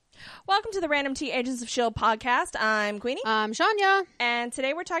Welcome to the Random T Agents of S.H.I.E.L.D. podcast. I'm Queenie. I'm Shania. And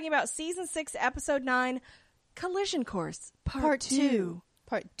today we're talking about Season 6, Episode 9, Collision Course, Part 2.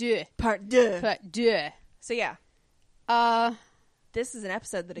 Part 2. Part 2. Part 2. So, yeah. This is an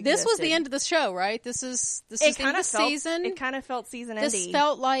episode that existed. This was the end of the show, right? This is the end of the season. It kind of felt season-endy. This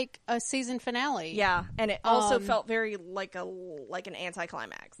felt like a season finale. Yeah, and it also felt very like an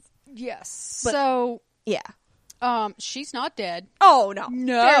anticlimax. Yes. But, so, yeah. She's not dead. Oh, no.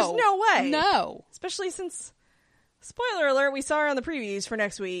 No. There's no way. No. Especially since, spoiler alert, we saw her on the previews for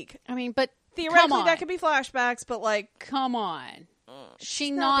next week. I mean, but theoretically, that could be flashbacks, but like... Come on. She's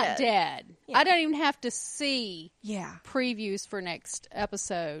not dead. Yeah. I don't even have to see Yeah. previews for next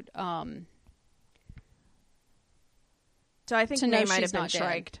episode. So I think to May know might have she's been not dead.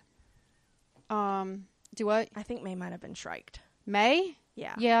 shriked. Do what? I think May might have been shriked. May?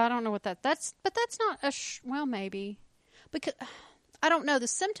 Yeah. Yeah, I don't know what that's not a well, maybe. Because I don't know the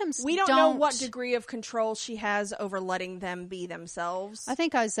symptoms. We don't know what degree of control she has over letting them be themselves. I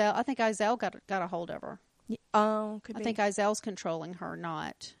think Izel got a hold of her. Oh, could be. I think Izel's controlling her,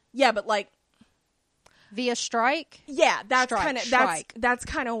 not Yeah, but like via strike. Yeah, that's Strike, kind of strike. that's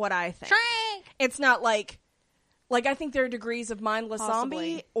kind of what I think. Strike. It's not like I think there are degrees of mindless Possibly.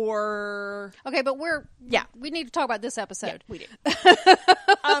 zombie or Okay, but Yeah. we need to talk about this episode. we do.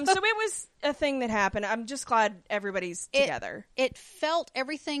 So it was a thing that happened. I'm just glad everybody's together. It felt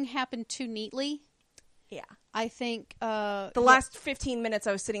everything happened too neatly. Yeah. I think The last 15 minutes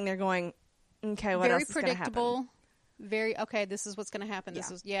I was sitting there going, okay, what very else is going to happen? predictable. Very okay. This is what's going to happen.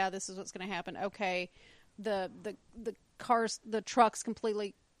 Yeah. This is what's going to happen. Okay, the cars, the trucks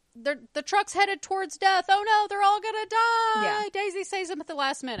completely. The truck's headed towards death. Oh no, they're all going to die. Yeah. Daisy saves them at the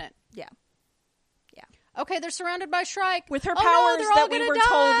last minute. Yeah. Yeah. Okay, they're surrounded by Shrike With her oh, powers no, they're all that we gonna were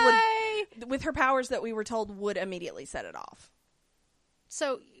die. told with her powers that we were told would immediately set it off.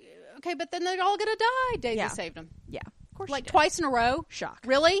 So, okay, but then they're all going to die. Daisy Yeah. saved them. Yeah. Of course. Like she did. twice in a row. Shock.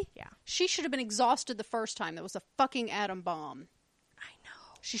 Really? Yeah. She should have been exhausted the first time. That was a fucking atom bomb. I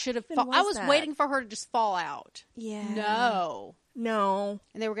know. She should have. When I was was that? waiting for her to just fall out. Yeah. No, No.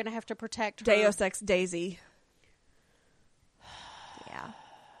 and they were going to have to protect her. Deus Ex Daisy. Yeah.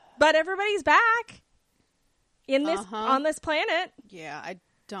 But everybody's back in this on this planet. Yeah, I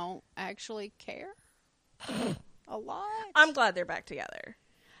don't actually care a lot. I'm glad they're back together.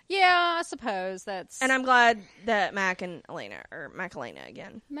 Yeah, I suppose that's. And I'm glad that Mac and Elena, or Mac-Elena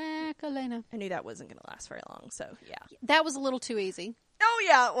again. Mac-Elena. I knew that wasn't going to last very long, so yeah. That was a little too easy. Oh,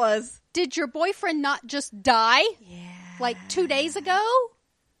 yeah, it was. Did your boyfriend not just die? Yeah. Like 2 days ago?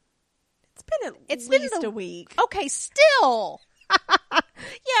 It's been at least a week. Okay, still.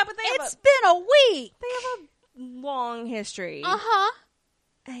 Yeah, but It's been a week. they have a long history. Uh-huh.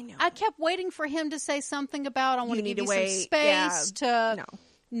 I know. I kept waiting for him to say something about I want to need give to you some wait. space to. No.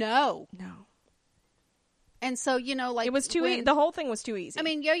 No. And so, like... It was too easy. The whole thing was too easy. I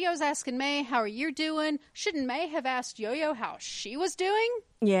mean, Yo-Yo's asking May, how are you doing? Shouldn't May have asked Yo-Yo how she was doing?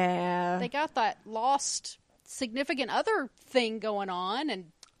 yeah. They got that lost significant other thing going on,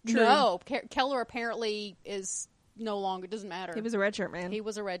 and True. no, Keller apparently is no longer, doesn't matter. He was a red shirt man. He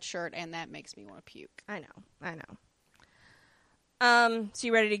was a red shirt, and that makes me want to puke. I know. So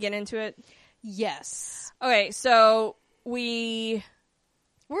you ready to get into it? Yes. Okay, so we're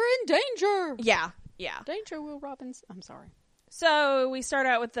in danger. Yeah. Danger, Will Robbins. I'm sorry. So we start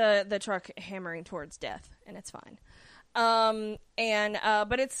out with the truck hammering towards death, and it's fine.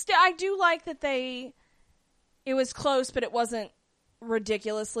 But it's still, I do like that it was close, but it wasn't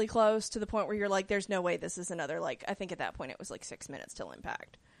ridiculously close to the point where you're like, there's no way this is another, like, I think at that point it was like 6 minutes till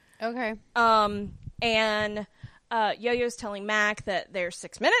impact. Okay. And Yo-Yo's telling Mac that there's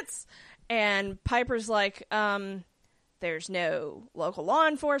 6 minutes, and Piper's like, there's no local law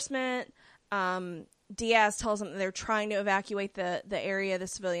enforcement. Diaz tells them that they're trying to evacuate the area, the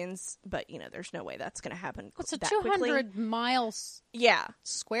civilians, but, there's no way that's going to happen. What's a that 200 quickly. miles Yeah.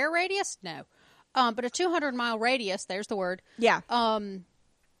 square radius? No. But a 200-mile radius, there's the word. Yeah.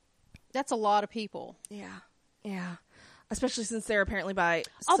 That's a lot of people. Yeah. Especially since they're apparently by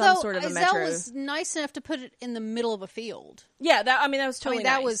Although, some sort of a Izel metro. was nice enough to put it in the middle of a field. Yeah, that was totally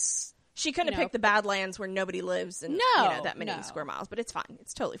that nice. was... She couldn't have picked the Badlands where nobody lives and that many square miles, but it's fine.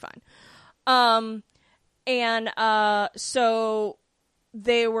 It's totally fine. So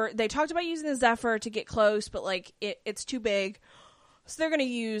they talked about using the Zephyr to get close, but like it's too big. So they're going to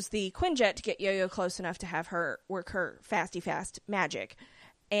use the Quinjet to get Yo-Yo close enough to have her work her fasty fast magic.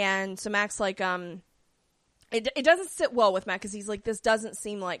 And so Mac's like, it doesn't sit well with Mac because he's like, this doesn't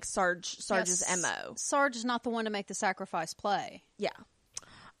seem like Sarge's MO. Sarge is not the one to make the sacrifice play. Yeah.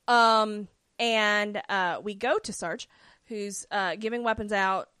 We go to Sarge, who's giving weapons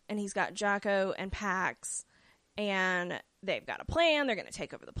out, and he's got Jocko and Pax, and they've got a plan. They're going to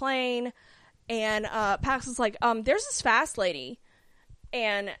take over the plane. And Pax is like, there's this fast lady.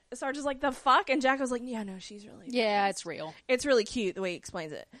 And Sarge is like, the fuck? And Jocko's like, yeah, no, she's really fast. Yeah, it's real. It's really cute the way he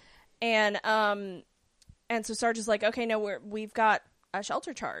explains it. And so Sarge is like, okay, no, we've got a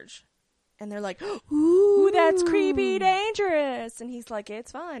shelter charge. And they're like, ooh, that's creepy, dangerous. And he's like,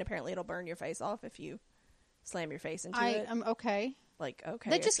 it's fine. Apparently it'll burn your face off if you slam your face into it. I'm okay. Like, okay.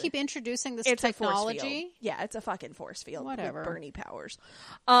 They just keep introducing this it's technology. A force field. Yeah, it's a fucking force field. Whatever. With Bernie powers.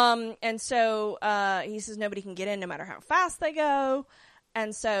 And so he says nobody can get in no matter how fast they go.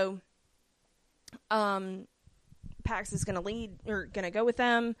 And so Pax is going to go with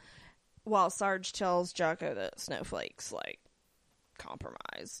them while Sarge tells Jocko that Snowflake's, like,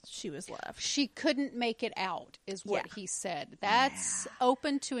 compromised. She was left. She couldn't make it out, is what he said. That's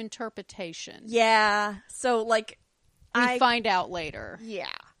open to interpretation. Yeah. So, like, we find out later. Yeah.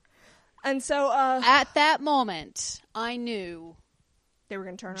 And so, at that moment, I knew they were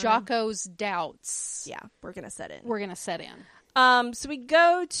going to turn Jocko's doubts. Yeah, we're going to set in. We're going to set in. So we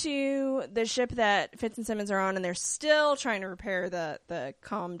go to the ship that Fitz and Simmons are on, and they're still trying to repair the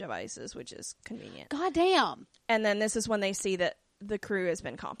comm devices, which is convenient. Goddamn. And then this is when they see that the crew has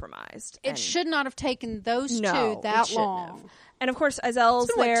been compromised. It should not have taken those two it that shouldn't long. have. And of course, Azel's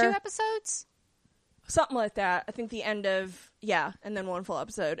It's been, there. 2 episodes? Something like that. I think the end of, and then 1 full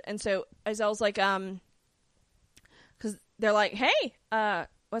episode. And so Azel's like, because they're like, hey,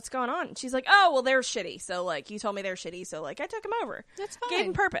 what's going on? And she's like, oh, well, they're shitty. So, like, you told me they're shitty. So, like, I took them over. That's fine. Gave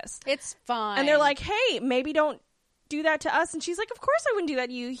them purpose. It's fine. And they're like, hey, maybe don't do that to us. And she's like, of course I wouldn't do that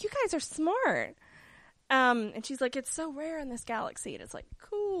to you. You guys are smart. And she's like, it's so rare in this galaxy. And it's like,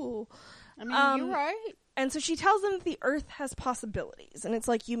 cool. I mean, you're right. And so she tells them that the Earth has possibilities. And it's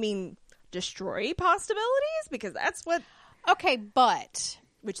like, you mean destroy possibilities? Because that's what... Okay, but...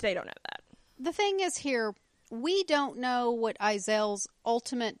 Which they don't know that. The thing is here, we don't know what Izel's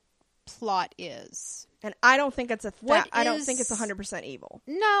ultimate plot is. And I don't think it's I don't is... think it's 100% evil.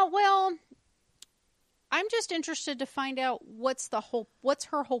 No, well... I'm just interested to find out what's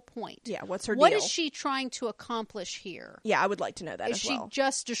her whole point. Yeah, what's her What deal? is she trying to accomplish here? Yeah, I would like to know that is as well. Is she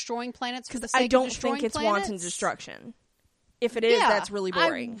just destroying planets for the Because sake I don't of destroying think it's planets? wanton destruction. If it is, that's really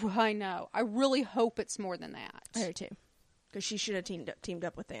boring. I know. I really hope it's more than that. I do too. Because she should have teamed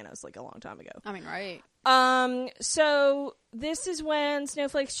up with Thanos like a long time ago. I mean, right. So this is when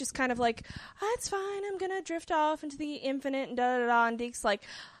Snowflake's just kind of like, oh, it's fine, I'm gonna drift off into the infinite and da-da-da, and Deke's like,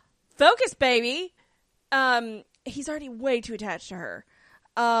 focus, baby! He's already way too attached to her.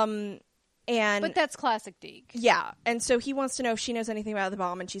 But that's classic Deke. Yeah, and so he wants to know if she knows anything about the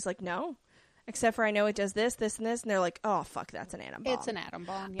bomb, and she's like, no. Except for I know it does this, this, and this, and they're like, oh, fuck, that's an atom bomb. It's an atom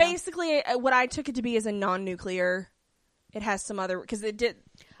bomb, yeah. Basically, what I took it to be is a non-nuclear... It has some other... Because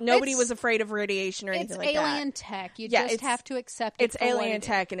nobody was afraid of radiation or anything like that. It's alien tech. You just have to accept it. It's alien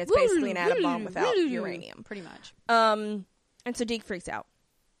tech, and it's basically an atom bomb without uranium. Pretty much. And so Deke freaks out.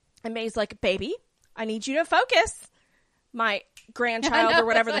 And May's like, baby, I need you to focus. My grandchild or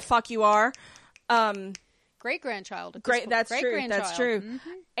whatever the fuck you are. Great-grandchild. That's true. That's true. Mm-hmm.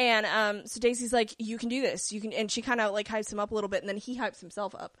 And so Daisy's like, you can do this. You can, and she kind of like hypes him up a little bit, and then he hypes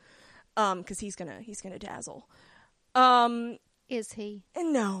himself up. Because he's gonna dazzle. Is he?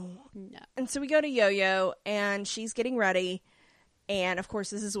 No. And so we go to Yo-Yo, and she's getting ready, and of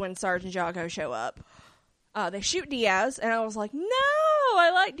course this is when Sarge and Jocko show up. They shoot Diaz, and I was like, no, I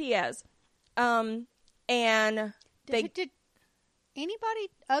like Diaz. And did anybody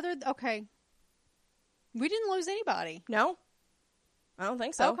okay. We didn't lose anybody. No, I don't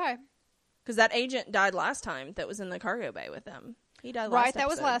think so. Okay. Because that agent died last time that was in the cargo bay with them. He died last Right, episode. that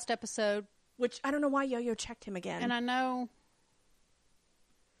was last episode. Which, I don't know why Yo-Yo checked him again. And I know...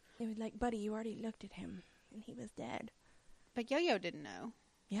 It was like, buddy, you already looked at him, and he was dead. But Yo-Yo didn't know.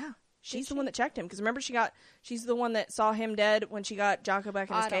 Yeah. She's the one that checked him. Because remember, she's the one that saw him dead when she got Jocko back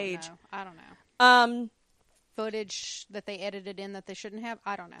in his cage. I don't know. Footage that they edited in that they shouldn't have?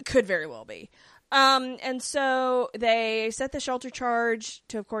 I don't know. Could very well be. And so they set the shelter charge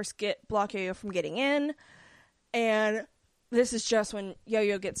to, of course, block Yo-Yo from getting in. And... This is just when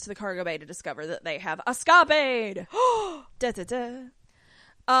Yo-Yo gets to the cargo bay to discover that they have escaped. Da, da, da.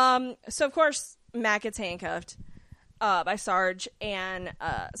 So of course Mac gets handcuffed by Sarge, and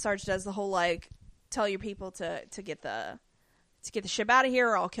Sarge does the whole like tell your people to get the ship out of here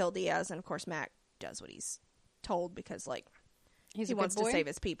or I'll kill Diaz, and of course Mac does what he's told because like he wants to save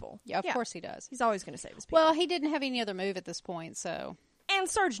his people. Yeah, of course he does. He's always going to save his people. Well, he didn't have any other move at this point, so. And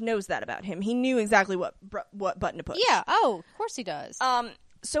Sarge knows that about him. He knew exactly what button to push. Yeah. Oh, of course he does.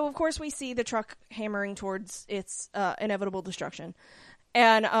 So of course we see the truck hammering towards its inevitable destruction,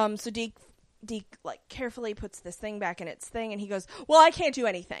 And so Deke like carefully puts this thing back in its thing, and he goes, "Well, I can't do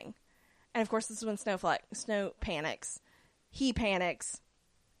anything." And of course, this is when Snow panics. He panics.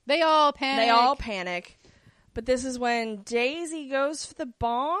 They all panic. But this is when Daisy goes for the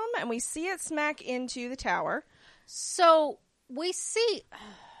bomb, and we see it smack into the tower. So we see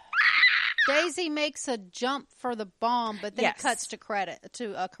Daisy makes a jump for the bomb, but then it cuts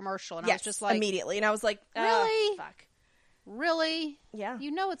to a commercial, and I was just like, immediately, and I was like, really? Fuck. Really? Yeah.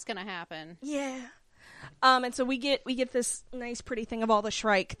 You know it's gonna happen. Yeah. And so we get this nice pretty thing of all the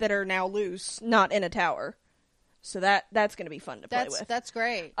Shrike that are now loose, not in a tower. So that's gonna be fun to play with. That's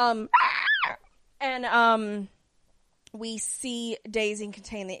great. And we see Daisy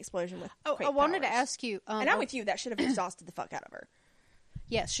contain the explosion with I wanted to ask you, and I'm with you. That should have exhausted the fuck out of her.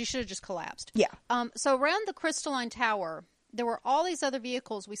 Yes, she should have just collapsed. Yeah. So around the Crystalline Tower, there were all these other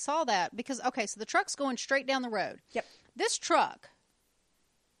vehicles. We saw that because, so the truck's going straight down the road. Yep. This truck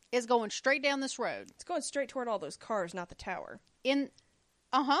is going straight down this road. It's going straight toward all those cars, not the tower.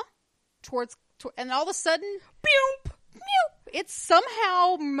 Towards, and all of a sudden, Boom! it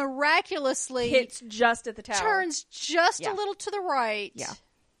somehow miraculously hits just at the tower. Turns just a little to the right. Yeah.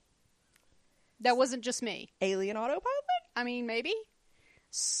 That wasn't just me. Alien autopilot? I mean, maybe.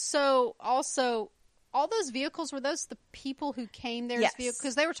 So, also, all those vehicles, were those the people who came there? Yes.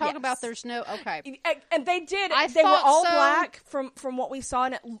 Because they were talking about there's no... Okay. And they did. I they were thought all so. black from what we saw,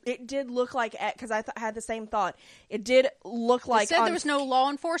 and it did look like... Because I had the same thought. It did look like... It said there was no law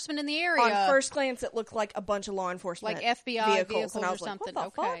enforcement in the area. On first glance, it looked like a bunch of law enforcement. Like FBI vehicles and I or was like, something.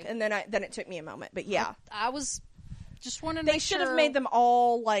 what the fuck? And then it took me a moment. But yeah. I was just wanting to They make should sure... have made them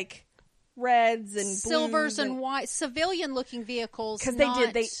all, like... reds and silvers blues and white civilian looking vehicles because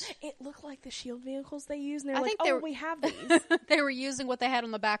it looked like the shield vehicles they use, and they're we have these. They were using what they had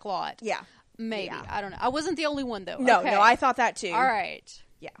on the back lot. Yeah, maybe. I don't know. I wasn't the only one though. No, okay. No, I thought that too. All right.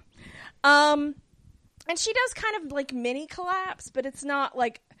 Yeah. And she does kind of like mini collapse, but it's not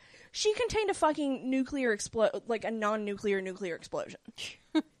like she contained a fucking like a non-nuclear nuclear explosion.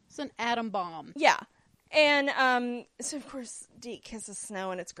 It's an atom bomb. Yeah. And so of course Deke kisses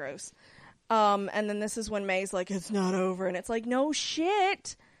Snow, and it's gross. And then this is when May's like, it's not over. And it's like, no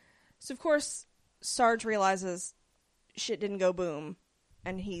shit. So, of course, Sarge realizes shit didn't go boom.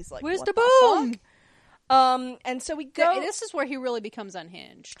 And he's like, where's what the boom? Fuck? And so we go. This is where he really becomes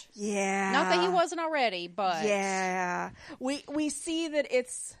unhinged. Yeah. Not that he wasn't already, but. Yeah. We see that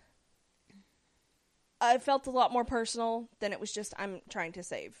it's. It felt a lot more personal than it was just, I'm trying to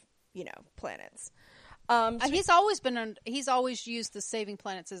save, planets. So he's always used the saving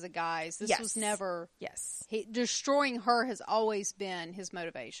planets as a guise. This was never. Yes. Destroying her has always been his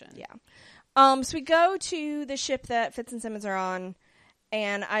motivation. Yeah. So we go to the ship that Fitz and Simmons are on,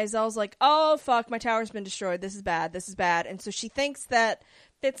 and Izelle's like, oh, fuck, my tower's been destroyed. This is bad. This is bad. And so she thinks that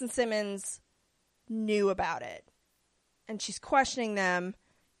Fitz and Simmons knew about it. And she's questioning them.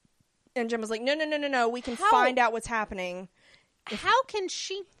 And Gemma's like, no. We can find out what's happening. How can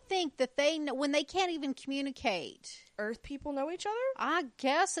she think that they know when they can't even communicate? Earth people know each other? I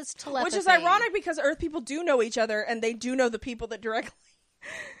guess it's telepathy. Which is ironic because Earth people do know each other, and they do know the people that were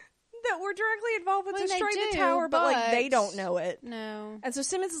directly involved with destroying the tower, but like they don't know it. No. And so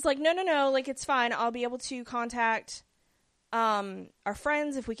Simmons is like, no, like it's fine. I'll be able to contact our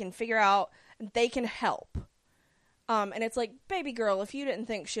friends if we can figure out, and they can help. And it's like, baby girl, if you didn't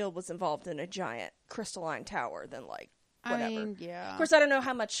think S.H.I.E.L.D. was involved in a giant crystalline tower, then like, whatever. I mean, yeah. Of course, I don't know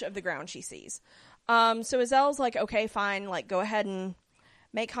how much of the ground she sees. So Azelle's like, okay, fine, like, go ahead and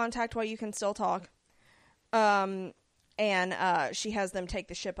make contact while you can still talk. And she has them take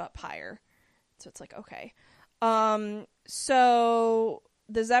the ship up higher. So it's like, okay. So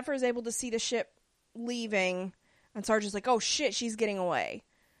the Zephyr is able to see the ship leaving, and Sarge is like, oh shit, she's getting away.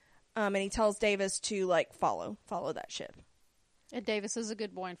 And he tells Davis to, like, follow that ship. And Davis is a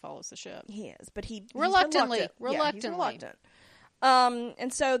good boy and follows the ship. He is, but he's reluctantly. Yeah, he's reluctant.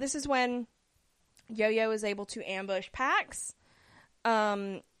 And so this is when Yo-Yo is able to ambush Pax.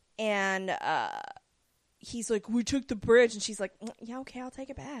 And he's like, we took the bridge. And she's like, yeah, okay, I'll take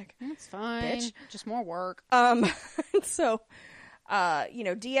it back. That's fine. Bitch. Just more work. So,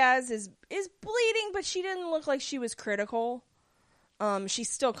 Diaz is bleeding, but she didn't look like she was critical. She's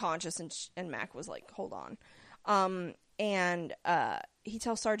still conscious, and Mac was like, hold on. And he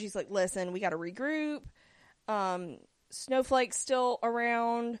tells Sarge, he's like, listen, we got to regroup. Snowflake's still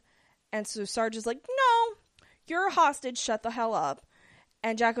around. And so Sarge is like, no, you're a hostage. Shut the hell up.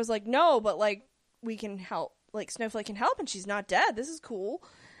 And Jacko's like, no, but like, we can help. Like, Snowflake can help, and she's not dead. This is cool.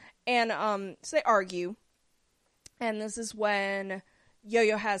 And so they argue. And this is when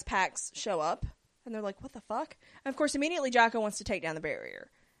Yo-Yo has Pax show up. And they're like, what the fuck? And of course, immediately Jacko wants to take down the barrier.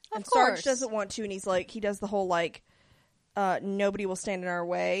 And Of course. Sarge doesn't want to, and he's like, he does the whole, like, nobody will stand in our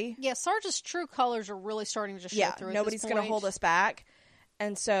way. Yeah, Sarge's true colors are really starting to show through. Nobody's going to hold us back.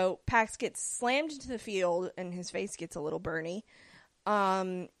 And so Pax gets slammed into the field, and his face gets a little burny.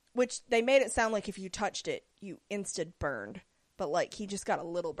 Which they made it sound like if you touched it, you instant burned. But, like, he just got a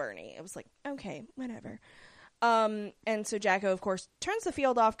little burny. It was like, okay, whatever. And so Jacko, of course, turns the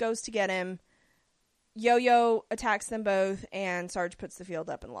field off, goes to get him. Yo-Yo attacks them both, and Sarge puts the field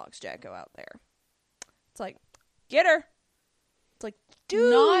up and locks Jacko out there. It's like, get her. It's like,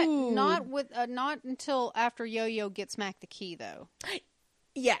 dude. Not until after Yo-Yo gets Mac the key, though.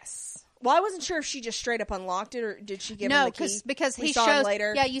 Yes. Well, I wasn't sure if she just straight up unlocked it, or did she give him the key? No, because we he saw shows him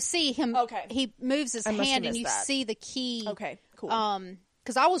later. Yeah, you see him. Okay. He moves his I must have hand, and missed you that. see the key. Okay, cool.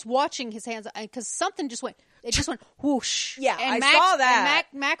 Because I was watching his hands, because something just went. It just went whoosh. Yeah, and I saw that.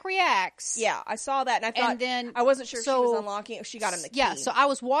 And Mac reacts. Yeah, I saw that, and I thought, And then- I wasn't sure if she so- was unlocking it, if she got him the key. Yeah, so I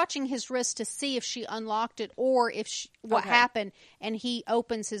was watching his wrist to see if she unlocked it or if what Okay. happened, and he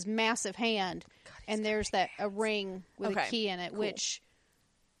opens his massive hand, and there's a ring with Okay, a key in it, cool. which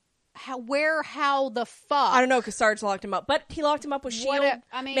how the fuck? I don't know, because Sarge locked him up, but he locked him up with What S.H.I.E.L.D.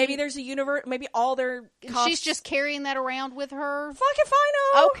 I mean- maybe there's a universe, maybe all their cops... She's just carrying that around with her. Fuck if I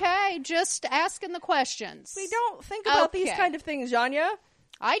know! Okay, just asking the questions. We don't think about these Okay. kind of things, Janya.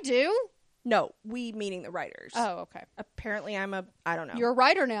 I do. No, we meaning the writers. Oh, okay. Apparently I don't know. You're a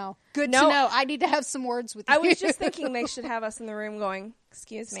writer now. Good No. to know. I need to have some words with you. I was just thinking they should have us in the room going,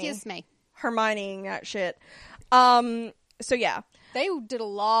 excuse me. Excuse me. Hermioneing that shit. So yeah. They did a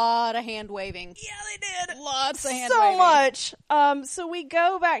lot of hand waving. Yeah, they did. Lots of hand So waving. much. So we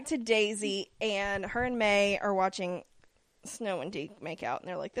go back to Daisy, and her and May are watching Snow and Deke make out, and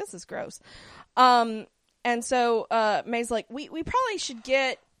they're like, this is gross. And so May's like, we probably should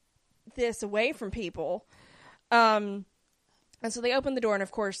get this away from people. And so they open the door, and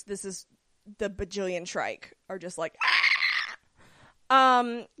of course, this is the bajillion Shrike are just like, ah!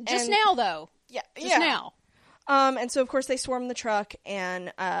 Just and- now, though. Yeah. Just now. And so of course they swarm the truck,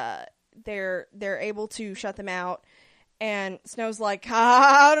 and they're able to shut them out. And Snow's like,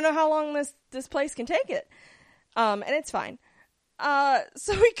 I don't know how long this place can take it. And it's fine.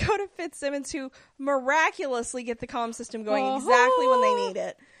 So we go to Fitzsimmons, who miraculously get the comm system going exactly when they need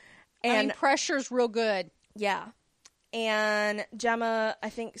it. And pressure's real good. yeah. And Gemma, I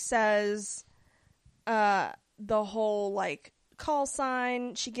think, says the whole, like, call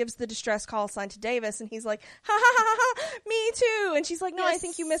sign. She gives the distress call sign to Davis, and he's like, ha ha ha ha, ha, me too. And she's like, no, I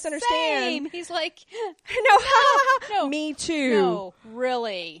think you misunderstand. Same. He's like, No, ha ha ha, no. me too. no,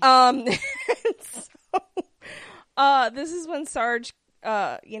 really. So, this is when Sarge,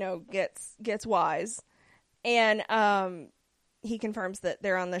 gets wise, and he confirms that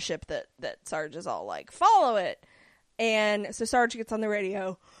they're on the ship that Sarge is all like, follow it. And so Sarge gets on the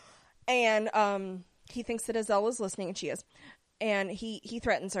radio, and he thinks that Azelle is listening, and she is. And he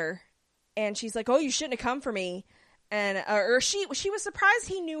threatens her, and she's like, oh, you shouldn't have come for me. And or she was surprised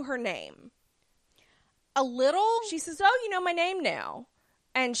he knew her name. A little? She says, oh, you know my name now.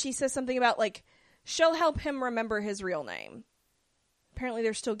 And she says something about, like, she'll help him remember his real name. Apparently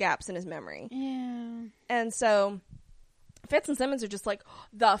there's still gaps in his memory. Yeah. And so Fitz and Simmons are just like,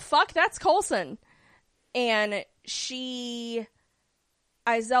 the fuck? That's Coulson. And Azelle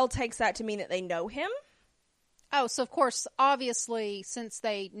takes that to mean that they know him. Oh, so of course, obviously, since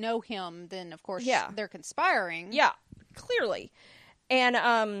they know him, then of course they're conspiring. Yeah, clearly. And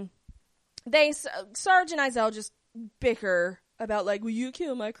Sarge and Azelle just bicker about, like, will you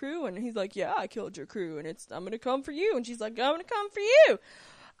kill my crew? And he's like, yeah, I killed your crew, and I'm gonna come for you. And she's like, I'm gonna come for you.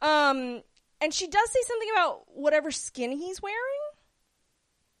 And she does say something about whatever skin he's wearing.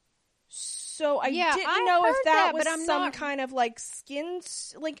 So I didn't know if that was some kind of, like, skin,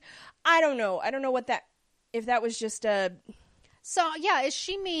 like, I don't know. I don't know what that, if that was just a... So, yeah, does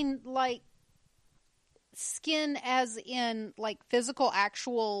she mean, like, skin as in, like, physical,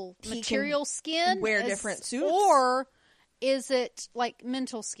 actual material skin? Wear different suits? Or is it, like,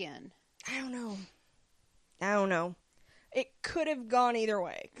 mental skin? I don't know. It could have gone either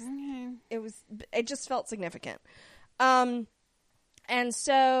way. Okay. It just felt significant. And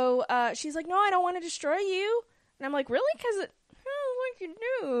so she's like, no, I don't want to destroy you. And I'm like, really? Because it like you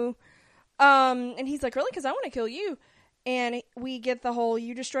do. And he's like, really? Because I want to kill you. And we get the whole,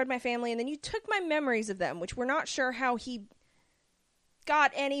 you destroyed my family, and then you took my memories of them, which we're not sure how he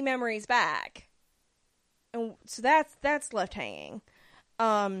got any memories back. And so that's left hanging.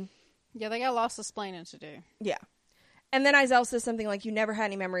 Yeah, they got lots of explaining to do. Yeah. And then Azelle says something like, you never had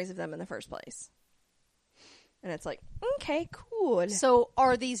any memories of them in the first place. And it's like, okay, cool. So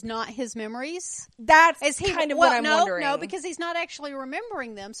are these not his memories? That's Is he kind of what I'm wondering. No, because he's not actually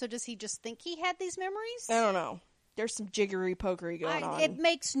remembering them. So does he just think he had these memories? I don't know. There's some jiggery pokery going on. It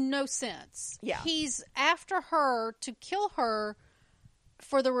makes no sense. Yeah. He's after her to kill her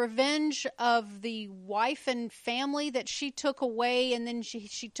for the revenge of the wife and family that she took away, and then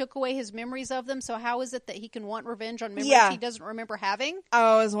she took away his memories of them. So how is it that he can want revenge on memories he doesn't remember having?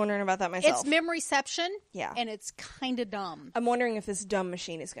 I was wondering about that myself. It's memoryception, yeah, and it's kind of dumb. I'm wondering if this dumb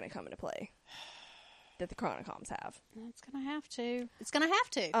machine is going to come into play that the Chronicoms have. It's going to have to. It's going to have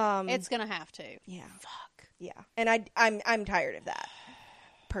to. It's going to have to. Yeah. Fuck. Yeah, and I'm tired of that,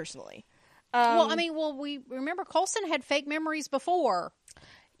 personally. We remember Coulson had fake memories before.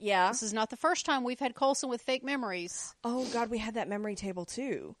 Yeah. This is not the first time we've had Coulson with fake memories. Oh, God, we had that memory table,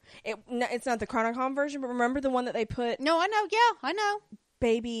 too. It's not the Chronicom version, but remember the one that they put... No, I know. Yeah, I know.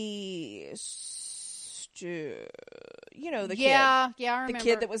 Baby... You know, the kid. Yeah, I remember. The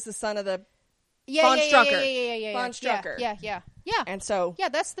kid that was the son of the... Von Strucker. Yeah. Von Strucker. Yeah. And so... Yeah,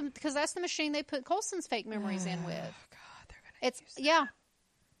 that's the machine they put Coulson's fake memories in with. God, they're going to use that.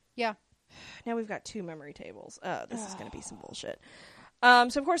 Yeah. Now we've got 2 memory tables. This is going to be some bullshit.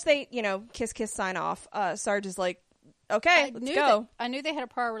 So, of course, they, kiss, sign off. Sarge is like, okay, let's go. I knew they had a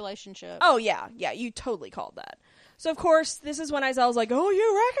prior relationship. Oh, yeah, you totally called that. So, of course, this is when Izelle's like, oh,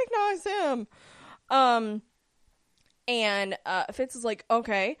 you recognize him. And Fitz is like,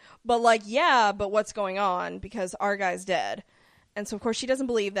 okay, but but what's going on? Because our guy's dead. And so, of course, she doesn't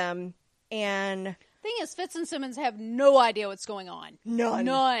believe them. And... Thing is, Fitz and Simmons have no idea what's going on.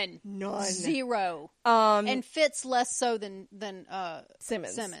 None. Zero. And Fitz less so than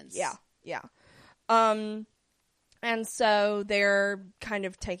Simmons. Yeah. And so they're kind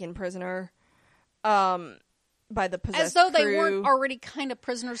of taken prisoner by the possessed as though they crew. weren't already kind of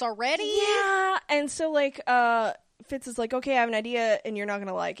prisoners already. Yeah. And so Fitz is like, okay, I have an idea and you're not going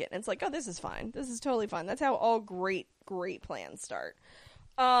to like it. And it's like, oh, this is fine. This is totally fine. That's how all great plans start.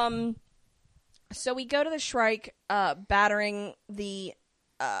 So we go to the Shrike, battering the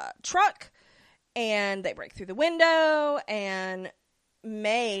truck, and they break through the window, and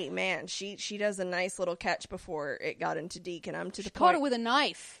May, man, she does a nice little catch before it got into Deke, and I'm to the point. Caught it with a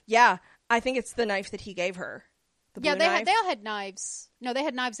knife. Yeah, I think it's the knife that he gave her. The blue knife. They all had knives. No, they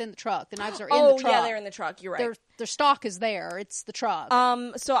had knives in the truck. The knives are in the truck. Oh, yeah, they're in the truck. You're right. Their stock is there. It's the truck.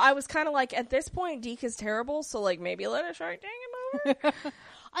 So I was kind of like, at this point, Deke is terrible, so, maybe let a Shrike take him over.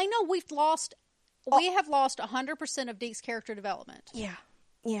 I know, we have lost 100% of Deke's character development.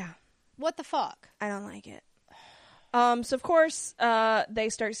 Yeah. What the fuck? I don't like it. So of course, they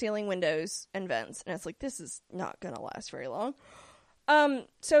start sealing windows and vents, and it's like, this is not gonna last very long.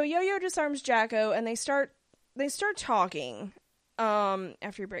 So Yo-Yo disarms Jacko, and they start talking,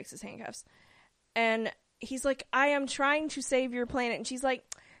 after he breaks his handcuffs. And he's like, I am trying to save your planet, and she's like,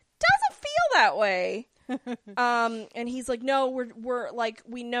 doesn't feel that way. And he's like, no, we're like,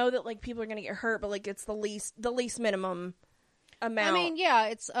 we know that people are gonna get hurt, but it's the least minimum amount. I mean, yeah,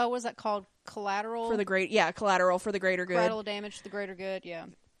 it's what is that called? Collateral collateral for the greater good. Collateral damage to the greater good, yeah.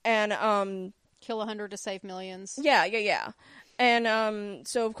 And kill 100 to save millions. Yeah. And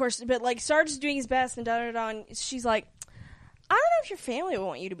so of course, but Sarge is doing his best, and and she's like, I don't know if your family would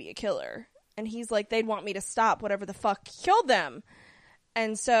want you to be a killer. And he's like, they'd want me to stop whatever the fuck killed them.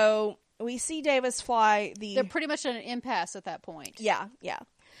 And so we see Davis fly the... They're pretty much at an impasse at that point. Yeah.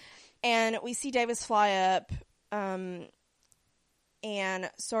 And we see Davis fly up, and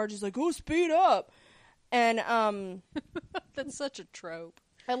Sarge is like, oh, speed up. And, that's such a trope.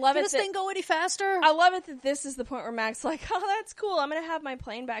 I love Can it. this thing go any faster? I love it that this is the point where Mac's like, oh, that's cool. I'm going to have my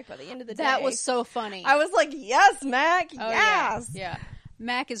plane back by the end of the day. That was so funny. I was like, yes, Mac. Oh, yes. Yeah.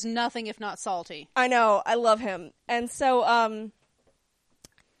 Mac is nothing if not salty. I know. I love him. And so,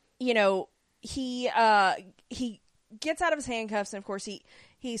 he gets out of his handcuffs, and of course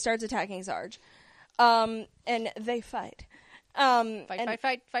he starts attacking Sarge. And they fight.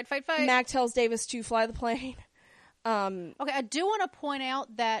 Fight. Mac tells Davis to fly the plane. Okay, I do want to point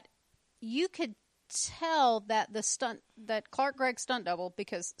out that you could tell that that Clark Gregg stunt double,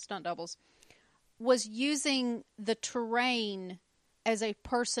 because stunt doubles, was using the terrain as a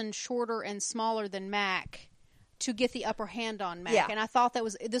person shorter and smaller than Mac to get the upper hand on Mac. Yeah. And I thought it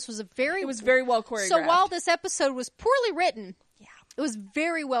was very well choreographed. So while this episode was poorly written, yeah, it was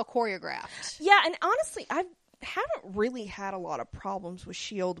very well choreographed. Yeah, and honestly, I haven't really had a lot of problems with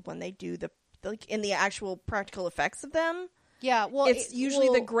S.H.I.E.L.D. when they do in the actual practical effects of them. Yeah, well, it's usually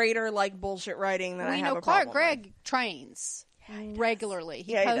the greater bullshit writing that I have a Clark problem Gregg with. trains regularly.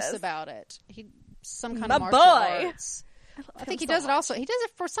 He he posts does. about it. He some kind My of martial boy. arts. I think he does it also. He does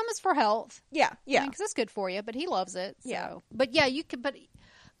it for some is for health. Yeah, yeah. Because it's good for you, but he loves it. So. Yeah. But yeah, you could,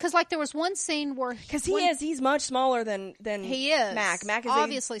 because like there was one scene where. Because he's much smaller than he is. Mac. Mac is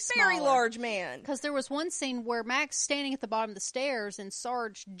obviously a very smaller. large man. Because there was one scene where Mac's standing at the bottom of the stairs and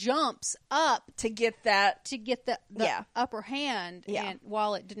Sarge jumps up to get that. the upper hand. Yeah. And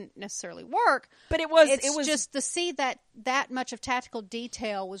while it didn't necessarily work. But it was just to see that much of tactical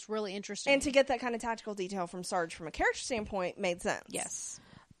detail was really interesting. And to get that kind of tactical detail from Sarge from a character standpoint made sense. Yes.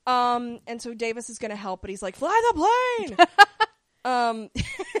 And so Davis is going to help, but he's like, fly the plane!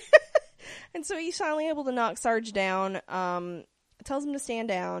 And so he's finally able to knock Sarge down, tells him to stand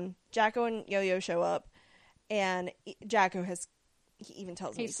down. Jacko and Yo-Yo show up, and Jacko he even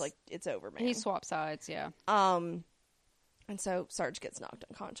tells him, he's like, it's over, man. He swapped sides, yeah. And so Sarge gets knocked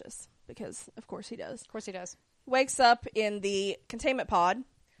unconscious, because of course he does. Of course he does. Wakes up in the containment pod,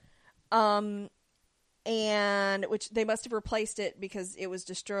 and which they must have replaced it because it was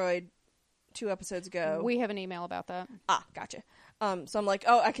destroyed 2 episodes ago. We have an email about that. Ah, gotcha. So I'm like,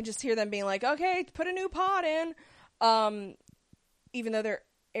 I can just hear them being like, okay, put a new pod in. Even though they're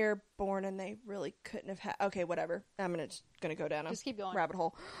airborne and they really couldn't have had. Okay, whatever. I'm gonna go down just keep going. Rabbit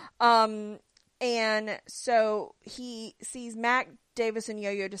hole. And so he sees Mac, Davis, and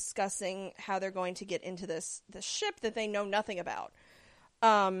Yo-Yo discussing how they're going to get into this ship that they know nothing about.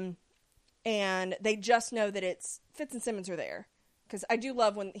 And they just know that it's Fitz and Simmons are there. Because I do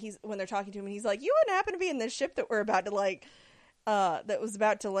love when they're talking to him and he's like, you wouldn't happen to be in this ship that we're about to that was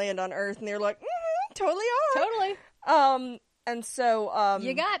about to land on Earth, and they're like, totally are. Totally. And so,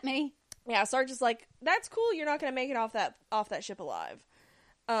 you got me. Yeah, Sarge is like, that's cool, you're not going to make it off that ship alive.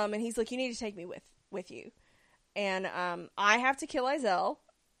 And he's like, you need to take me with you. And, I have to kill Izel,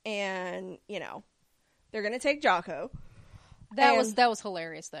 and, they're going to take Jocko. That was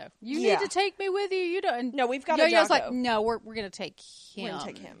hilarious, though. You need to take me with you. You don't. No, we've got Yo-Yo's Jocko. like, no, we're going to take him. We're going to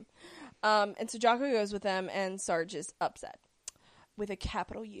take him. And so Jocko goes with them, and Sarge is upset. With a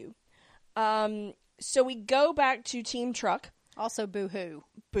capital U. So we go back to Team Truck. Also, boo-hoo.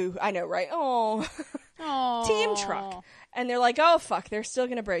 Boo. I know, right? Oh. Aww. Team Truck. And they're like, oh, fuck, they're still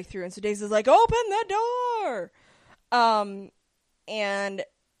going to break through. And so Daisy's like, open the door! And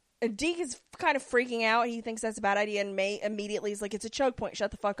Deke is kind of freaking out. He thinks that's a bad idea, and May immediately is like, it's a choke point. Shut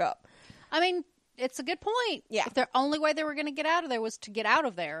the fuck up. I mean, it's a good point. Yeah. If the only way they were going to get out of there was to get out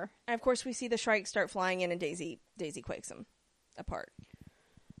of there. And, of course, we see the Shrike start flying in, and Daisy quakes him apart.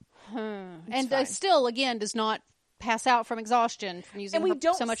 And still, again, does not pass out from exhaustion from using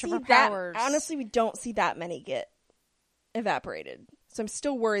so much of her powers. Honestly, we don't see that many get evaporated. So I'm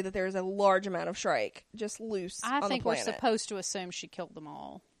still worried that there's a large amount of Shrike just loose on the planet. I think we're supposed to assume she killed them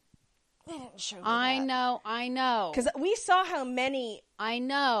all. They didn't show me I that. know. Because we saw how many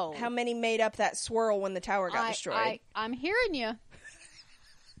made up that swirl when the tower got destroyed. I'm hearing you.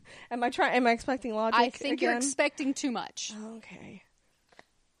 Am I expecting logic? I think again? you're expecting too much. Okay.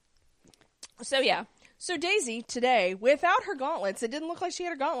 So yeah. So Daisy today, without her gauntlets, it didn't look like she had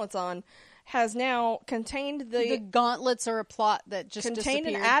her gauntlets on, has now contained the gauntlets are a plot that just contained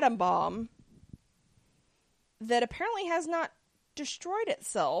disappeared. an atom bomb that apparently has not destroyed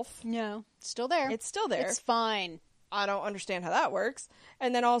itself. No, still there. It's still there. It's fine. I don't understand how that works.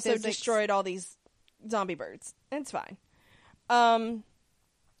 And then also Physics. destroyed all these zombie birds. It's fine.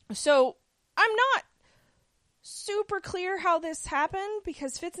 So I'm not super clear how this happened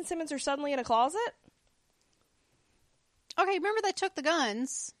because Fitz and Simmons are suddenly in a closet. Okay, remember they took the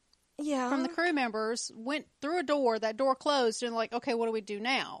guns from the crew members, went through a door, that door closed, and like, okay, what do we do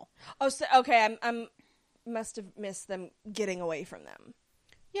now? Oh, so, okay, I'm must have missed them getting away from them.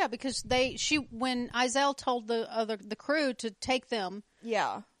 Yeah, because when Izel told the crew to take them,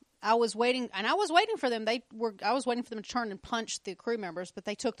 I was waiting for them. I was waiting for them to turn and punch the crew members, but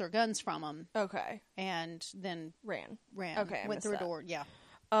they took their guns from them. Okay, and then ran. Okay, went through a door. Yeah.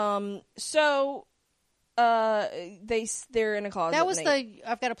 So, they're in a closet. That was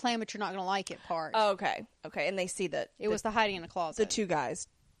I've got a plan, but you're not going to like it part. Oh, okay, and they see that it was the hiding in a closet. The two guys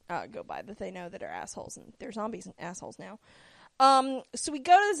go by that they know that are assholes, and they're zombies and assholes now. So we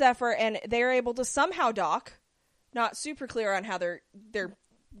go to the Zephyr, and they're able to somehow dock. Not super clear on how their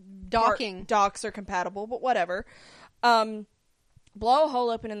docking docks are compatible, but whatever. Blow a hole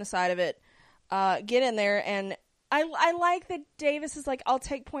open in the side of it. Get in there, and I like that Davis is like, I'll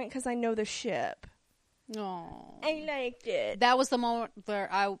take point because I know the ship. Oh, I liked it. That was the moment where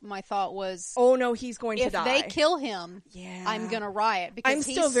my thought was, oh no, he's going to die. If they kill him, I'm gonna riot because I'm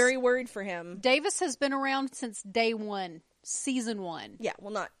still very worried for him. Davis has been around since day one, season 1. Yeah,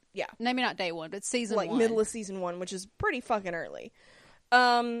 well, maybe not day 1, but season 1, like middle of season 1, which is pretty fucking early.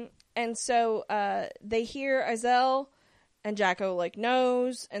 And so they hear Izel and Jacko like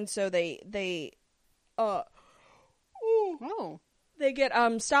knows, and so they they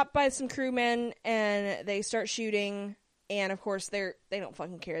get stopped by some crewmen, and they start shooting, and of course they don't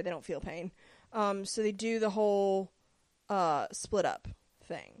fucking care. They don't feel pain. So they do the whole split up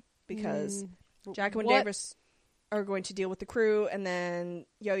thing because Jacko and Davis are going to deal with the crew, and then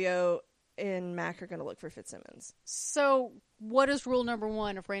Yo-Yo and Mac are going to look for Fitzsimmons. So what is rule number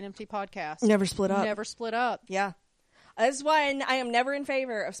 1 of Random Tea Podcast? Never split up. Never split up. Yeah. This is why I am never in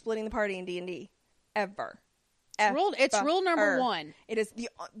favor of splitting the party in D&D. Ever. It's rule number 1. It is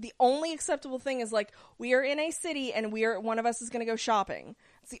the only acceptable thing is like we are in a city and one of us is going to go shopping.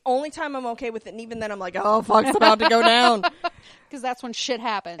 It's the only time I'm okay with it, and even then I'm like, oh fuck, it's about to go down because that's when shit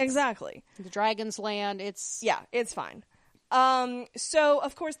happens. Exactly. The dragons land. It's fine. So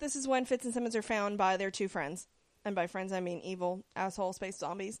of course this is when Fitz and Simmons are found by their 2 friends, and by friends I mean evil asshole space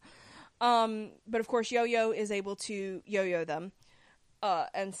zombies. But of course Yo-Yo is able to yo-yo them,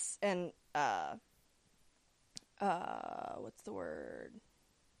 and what's the word?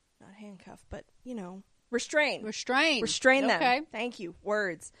 Not handcuff, but, restrain. Restrain them. Okay. Thank you.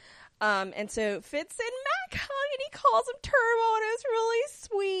 Words. And so Fitz and Mac hug, and he calls him Turbo, and it was really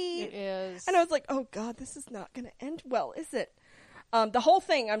sweet. It is. And I was like, oh god, this is not going to end well, is it? The whole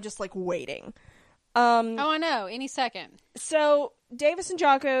thing, I'm just like waiting. I know. Any second. So Davis and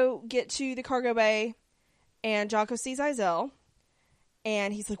Jocko get to the cargo bay, and Jocko sees Izel.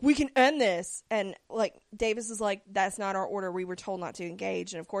 And he's like, we can end this. And, like, Davis is like, that's not our order. We were told not to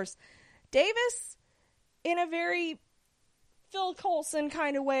engage. And, of course, Davis, in a very Phil Coulson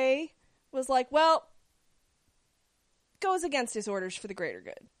kind of way, was like, well, goes against his orders for the greater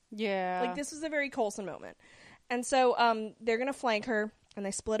good. Yeah. Like, this was a very Coulson moment. And so they're going to flank her, and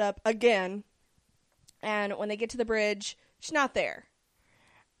they split up again. And when they get to the bridge, she's not there.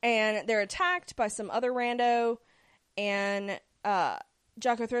 And they're attacked by some other rando, and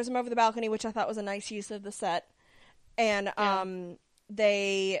Jocko throws him over the balcony, which I thought was a nice use of the set. And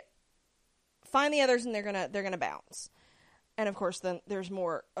they find the others, and they're gonna bounce. And of course, then there's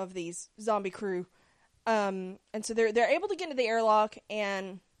more of these zombie crew. And so they're able to get into the airlock,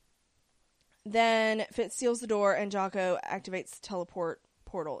 and then Fitz seals the door, and Jocko activates the teleport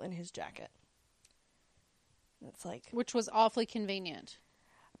portal in his jacket. It's like, which was awfully convenient.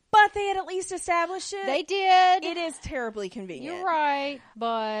 But they had at least established it. They did. It is terribly convenient. You're right,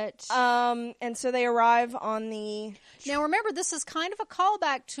 but and so they arrive on the. Now remember, this is kind of a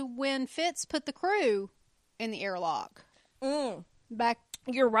callback to when Fitz put the crew in the airlock. Back.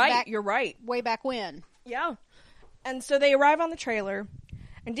 You're right. You're right. Way back when. Yeah. And so they arrive on the trailer,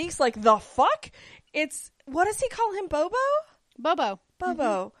 and Deke's like, "The fuck? It's what does he call him? Bobo? Bobo.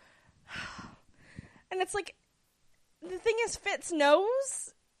 Bobo." And it's like, the thing is, Fitz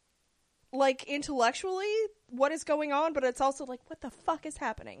knows, like, intellectually what is going on, but it's also like, what the fuck is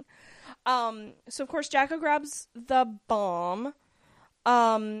happening? So of course Jacko grabs the bomb,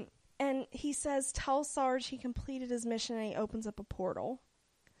 and he says, tell Sarge he completed his mission, and he opens up a portal.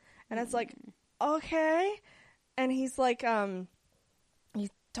 And it's like, okay. And he's like, he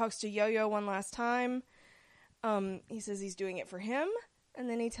talks to Yo-Yo one last time. He says he's doing it for him, and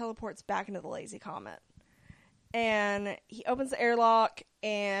then he teleports back into the Lazy Comet. And he opens the airlock,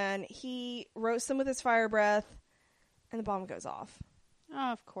 and he roasts them with his fire breath, and the bomb goes off.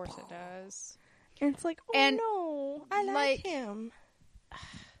 Oh, of course it does. And it's like, oh and no, I like him.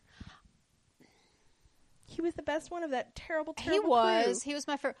 He was the best one of that terrible crew. He was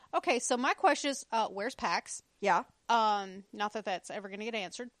my favorite. Okay, so my question is, where's Pax? Yeah. Not that that's ever going to get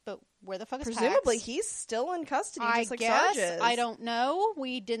answered, but where the fuck is Presumably, Pax? he's still in custody, just like guess. Sarge is. I don't know.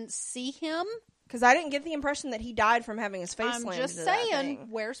 We didn't see him. Because I didn't get the impression that he died from having his face slammed just into that saying, thing.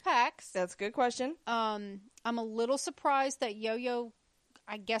 Where's Pax? That's a good question. I'm a little surprised that Yo-Yo,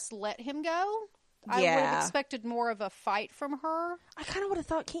 I guess, let him go. Yeah. I would have expected more of a fight from her. I kind of would have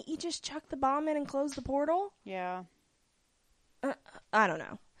thought, can't you just chuck the bomb in and close the portal? Yeah. I don't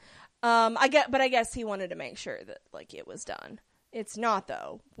know. But I guess he wanted to make sure that, like, it was done. It's not,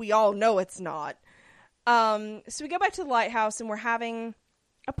 though. We all know it's not. So we go back to the lighthouse, and we're having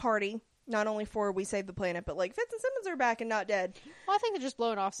a party. Not only for We Save the Planet, but, like, Fitz and Simmons are back and not dead. Well, I think they're just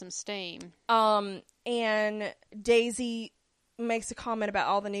blowing off some steam. And Daisy makes a comment about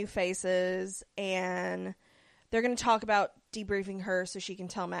all the new faces, and they're going to talk about debriefing her so she can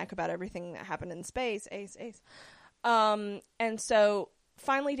tell Mac about everything that happened in space. Ace. And so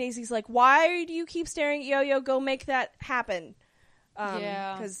finally Daisy's like, why do you keep staring at Yo-Yo? Go make that happen.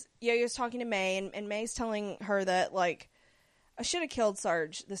 Yeah. Because Yo-Yo's talking to May, and May's telling her that, like, I should have killed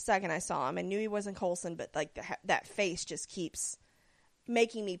Sarge the second I saw him. I knew he wasn't Coulson, but, like, that face just keeps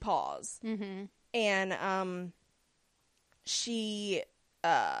making me pause. Mm-hmm. And she,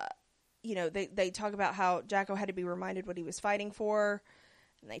 they talk about how Jacko had to be reminded what he was fighting for,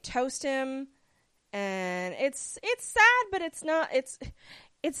 and they toast him, and it's sad, but it's not, it's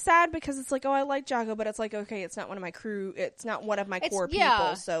sad because it's like, oh, I like Jacko, but it's like, okay, it's not one of my crew, it's not one of my core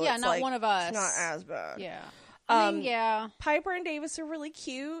people, so yeah, it's not like, one of us. It's not as bad. Yeah. I mean, yeah. Piper and Davis are really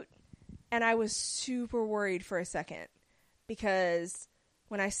cute, and I was super worried for a second, because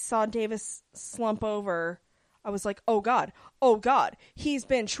when I saw Davis slump over, I was like, oh God, he's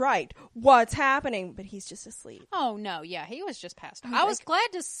been trite. What's happening? But he's just asleep. Oh, no, yeah, he was just passed out. I was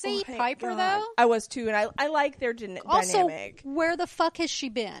glad to see Piper, though. I was too, and I like their dynamic. Also, where the fuck has she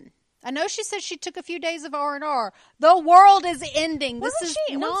been? I know she said she took a few days of R&R. The world is ending. Wasn't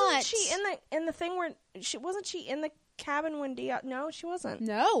she in the thing where wasn't she in the cabin when Diaz? No, she wasn't.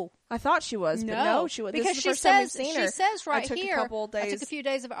 No, I thought she was. But no, she was. Because this is the first time we've seen her. She says right I took here, a couple days. I took a few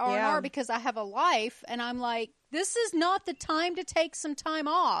days of R&R because I have a life, and I'm like, this is not the time to take some time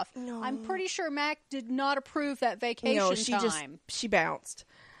off. No. I'm pretty sure Mac did not approve that vacation time. She bounced.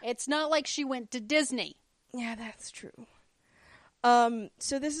 It's not like she went to Disney. Yeah, that's true.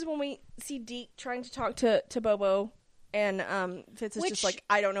 So this is when we see Deke trying to talk to Bobo, and Fitz is just like,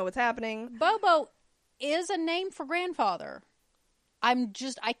 I don't know what's happening. Bobo is a name for grandfather. I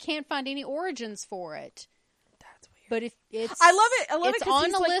can't find any origins for it. That's weird. But if it's, I love it. It's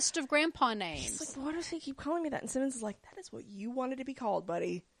on the list of grandpa names. He's like, why does he keep calling me that? And Simmons is like, that is what you wanted to be called,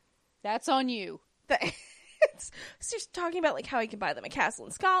 buddy. That's on you. It's just talking about like how he can buy them a castle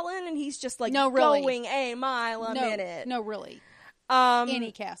in Scotland, and he's just like going a mile a minute. No, really.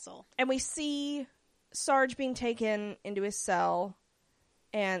 Any castle. And we see Sarge being taken into his cell,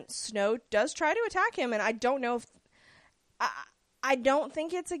 and Snow does try to attack him, and I don't know if I don't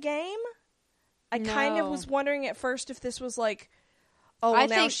think it's a game. I kind of was wondering at first if this was like, oh, well,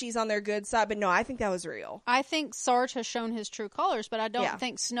 now she's on their good side, but no, I think that was real. I think Sarge has shown his true colors, but I don't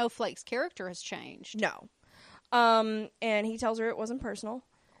think Snowflake's character has changed. No. And he tells her it wasn't personal,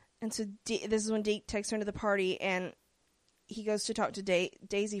 and so this is when Deke takes her into the party, and he goes to talk to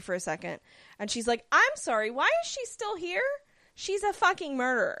Daisy for a second, and she's like, I'm sorry, why is she still here? She's a fucking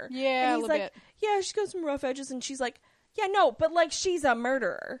murderer. Yeah, and he's like, yeah, she goes some rough edges, and she's like, yeah, no, but like, she's a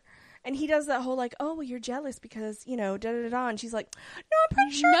murderer. And he does that whole like, oh, well, you're jealous because, da-da-da-da, and she's like, no, I'm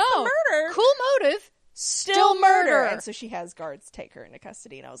pretty sure it's murder. Cool motive. Still murder. And so she has guards take her into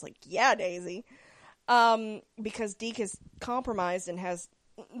custody, and I was like, yeah, Daisy. Because Deke is compromised and has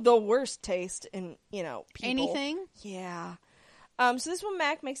the worst taste in, people. Anything? Yeah. So this one,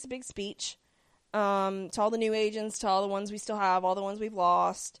 Mac makes a big speech to all the new agents, to all the ones we still have, all the ones we've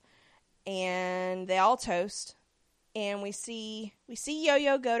lost, and they all toast. And we see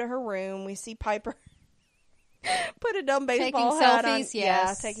Yo-Yo go to her room. We see Piper put a dumb baseball hat on. Yes.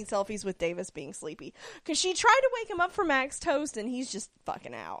 Yeah, taking selfies with Davis being sleepy. Because she tried to wake him up for Mac's toast, and he's just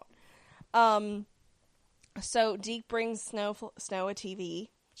fucking out. So Deke brings Snow a TV,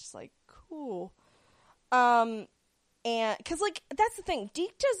 which is like, cool. And because like that's the thing,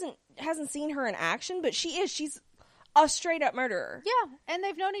 Deke hasn't seen her in action, but she's a straight up murderer. Yeah, and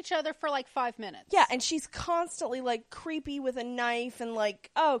they've known each other for like 5 minutes. Yeah, and she's constantly like creepy with a knife and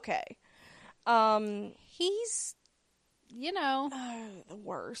like, okay. He's the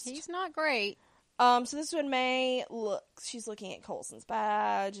worst. He's not great. So this is when May she's looking at Coulson's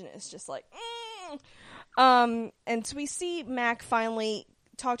badge, and it's just like, and so we see Mac finally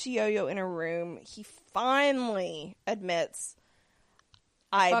talk to Yo-Yo in a room. He finally admits,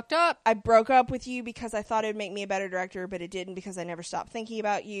 I fucked up. I broke up with you because I thought it would make me a better director, but it didn't because I never stopped thinking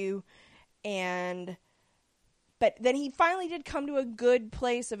about you. But then he finally did come to a good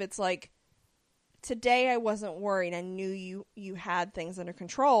place of it's like, today I wasn't worried. I knew you had things under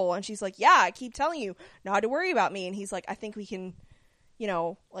control. And she's like, yeah, I keep telling you not to worry about me. And he's like, I think we can,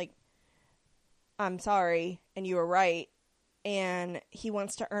 like, I'm sorry, and you were right. And he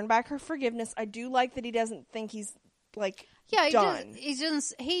wants to earn back her forgiveness. I do like that he doesn't think he's like, done.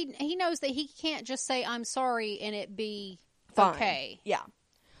 He knows that he can't just say I'm sorry and it be fine. Okay. Yeah.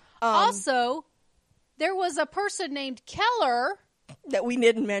 Also, there was a person named Keller that we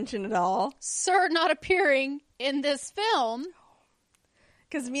didn't mention at all. Sir not appearing in this film.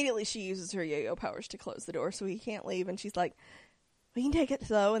 Because immediately she uses her yo-yo powers to close the door so he can't leave, and she's like, we can take it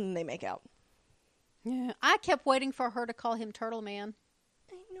slow, and then they make out. Yeah, I kept waiting for her to call him Turtle Man.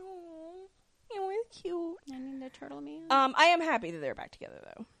 I know. It was cute. I need the Turtle Man. I am happy that they're back together,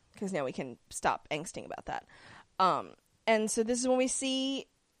 though, because now we can stop angsting about that. And so this is when we see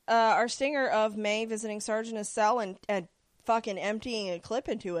our stinger of May visiting Sarge in his cell and fucking emptying a clip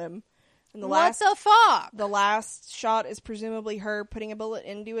into him. And what the fuck? The last shot is presumably her putting a bullet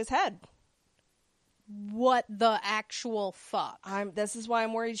into his head. what the actual fuck. This is why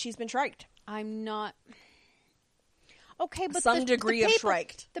I'm worried she's been shriked. I'm not. Okay, but some degree of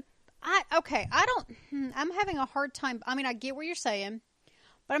shriked. I'm having a hard time. I mean, I get what you're saying,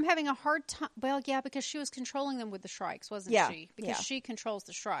 but I'm having a hard time. Well, yeah, because she was controlling them with the shrikes, wasn't she? Because she controls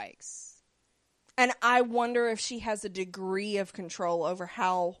the shrikes. And I wonder if she has a degree of control over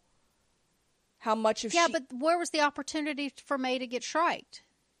how much of Yeah, but where was the opportunity for May to get shriked?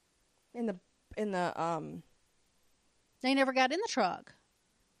 in the They never got in the truck.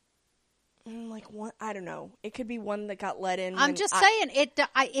 like one, I don't know. It could be one that got let in. I'm just saying it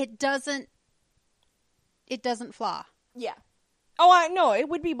doesn't fly. Yeah. Oh, I know it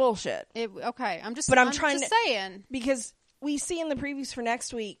would be bullshit. Okay, I'm just saying because we see in the previews for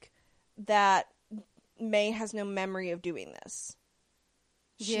next week that May has no memory of doing this.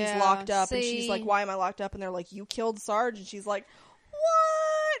 She's locked up, and she's like, "Why am I locked up?" And they're like, "You killed Sarge," and she's like,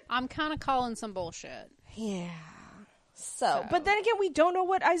 "What?" I'm kind of calling some bullshit. Yeah. So, but then again, we don't know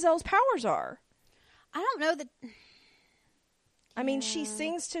what Izel's powers are. I don't know that. I mean, she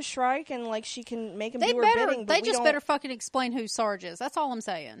sings to Shrike, and like she can make him do her bidding. But they just better fucking explain who Sarge is. That's all I'm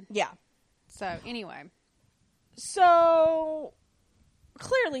saying. Yeah. So anyway, so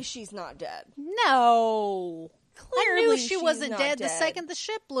clearly she's not dead. No, Clearly I knew she wasn't dead the dead. second the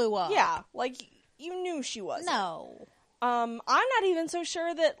ship blew up. Yeah, like you knew she wasn't. No. I'm not even so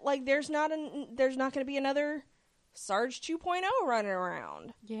sure that like there's not going to be another Sarge 2.0 running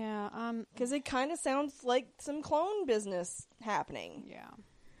around. Yeah, because it kind of sounds like some clone business happening. Yeah.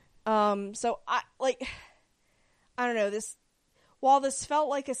 So I don't know, while this felt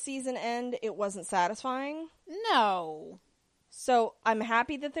like a season end, it wasn't satisfying. No. So I'm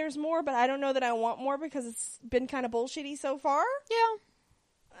happy that there's more, but I don't know that I want more because it's been kind of bullshitty so far. Yeah.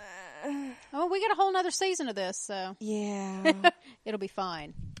 Oh, we got a whole nother season of this, so yeah, it'll be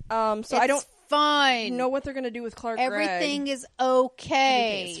fine. So I don't fine. know what they're going to do with Clark Everything Gregg. is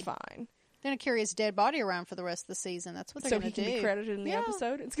okay. Everything is fine. They're going to carry his dead body around for the rest of the season. That's what they're going to do. So he can be credited in the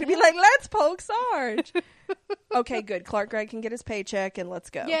episode? It's going to be like, let's poke Sarge. Okay, good. Clark Gregg can get his paycheck and let's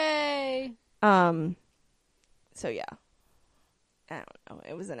go. Yay. So yeah. I don't know.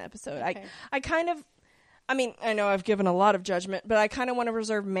 It was an episode. Okay. I mean, I know I've given a lot of judgment, but I kind of want to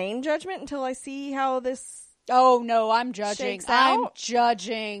reserve main judgment until I see how this Oh, no, I'm judging. I'm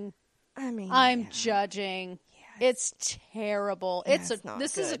judging. I'm judging. Yeah, it's terrible. Yeah,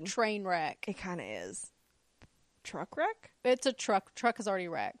 this is a train wreck. It kind of is. Truck wreck? It's a truck. Truck is already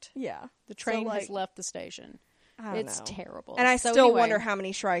wrecked. Yeah. The train has left the station. It's know. terrible. And I still wonder how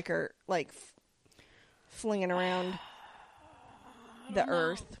many Shrike are flinging around the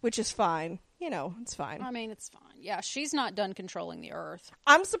earth, which is fine. You know, it's fine. I mean, it's fine. Yeah, she's not done controlling the earth.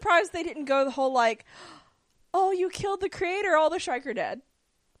 I'm surprised they didn't go the whole oh, you killed the creator, all the Shrike are dead.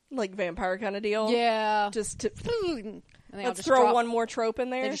 Like vampire kind of deal. Yeah. Just to and let's throw one more trope in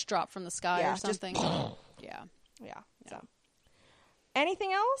there. They just drop from the sky or something. Yeah. So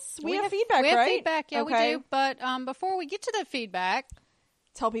anything else? We have feedback, right? We have feedback, yeah, okay. we do. But before we get to the feedback,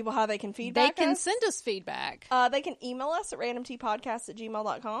 tell people how they can feedback They can send us feedback. They can email us at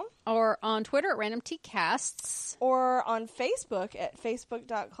randomtpodcast@gmail.com. Or on Twitter at randomtcasts. Or on Facebook at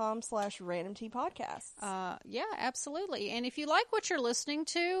facebook.com/randomtpodcasts. Yeah, absolutely. And if you like what you're listening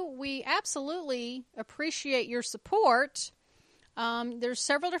to, we absolutely appreciate your support. There's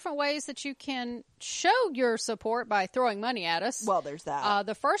several different ways that you can show your support by throwing money at us. Well, there's that.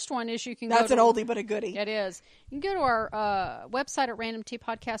 The first one is you can That's an oldie but a goodie. It is. You can go to our website at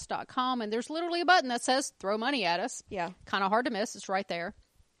randomtpodcast.com, and there's literally a button that says throw money at us. Yeah. Kind of hard to miss. It's right there.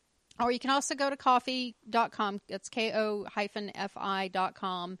 Or you can also go to ko-fi.com. It's ko-fi.com.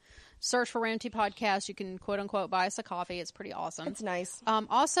 Search for Random Tea Podcast. You can quote-unquote buy us a coffee. It's pretty awesome. It's nice.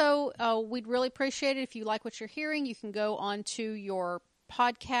 Also, we'd really appreciate it if you like what you're hearing. You can go onto your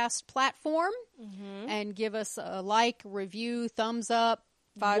podcast platform and give us a like, review, thumbs up,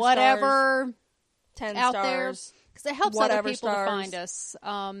 5 whatever stars, 10 out stars, there. Because it helps whatever other people stars. to find us.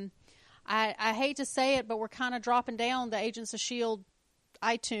 I hate to say it, but we're kind of dropping down the Agents of S.H.I.E.L.D.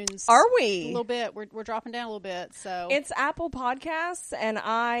 iTunes. Are we? A little bit. We're dropping down a little bit. So it's Apple Podcasts, and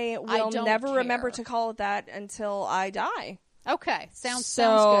I will never remember to call it that until I die. Okay, sounds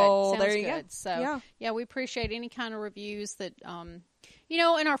good. There you go. So yeah, we appreciate any kind of reviews that in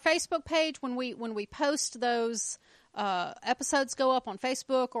our Facebook page when we post those episodes go up on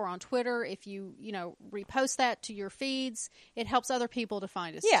Facebook or on Twitter. If you repost that to your feeds, it helps other people to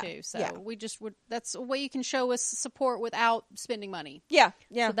find us too. So we just that's a way you can show us support without spending money. Yeah.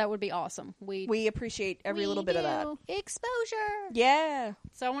 So that would be awesome. We appreciate every little bit of that. Exposure. Yeah.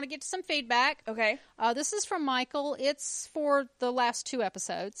 So I want to get to some feedback. Okay. This is from Michael. It's for the last 2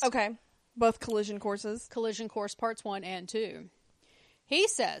 episodes. Okay. Both collision courses. Collision Course Parts 1 and 2. He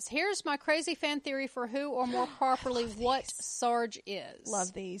says, here's my crazy fan theory for who, or more properly, what Sarge is.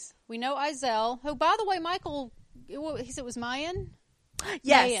 Love these. We know Izel, who, by the way, Michael, he said it was Mayan?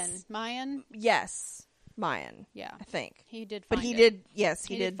 Yes. Mayan? Yes. Mayan. Yeah. I think. He did But find he it. did, yes,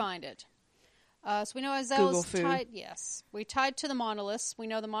 he did find it. So we know Izel Google is foo. tied. Yes. We tied to the monoliths. We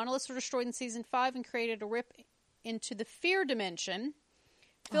know the monoliths were destroyed in season 5 and created a rip into the fear dimension.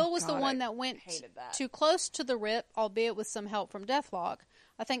 Phil was the one that went too close to the rip, albeit with some help from Deathlok.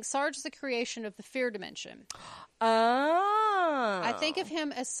 I think Sarge is the creation of the fear dimension. Oh. I think of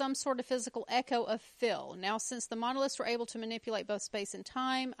him as some sort of physical echo of Phil. Now, since the monoliths were able to manipulate both space and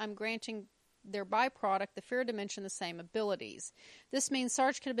time, I'm granting their byproduct, the fear dimension, the same abilities. This means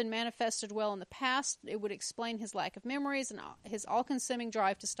Sarge could have been manifested well in the past. It would explain his lack of memories and his all-consuming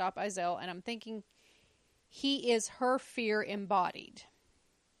drive to stop Izel, and I'm thinking he is her fear embodied.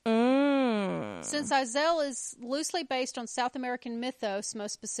 Since Izel is loosely based on South American mythos,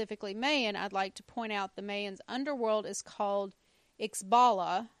 most specifically Mayan, I'd like to point out the Mayan's underworld is called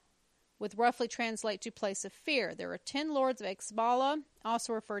Ixbala, which roughly translate to place of fear. There are 10 lords of Ixbala,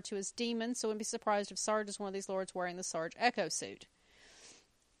 also referred to as demons, so wouldn't be surprised if Sarge is one of these lords wearing the Sarge Echo suit.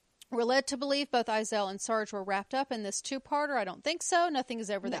 We're led to believe both Izel and Sarge were wrapped up in this two-parter. I don't think so. Nothing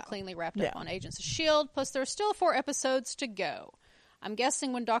is ever that cleanly wrapped up on Agents of S.H.I.E.L.D., plus there are still 4 episodes to go. I'm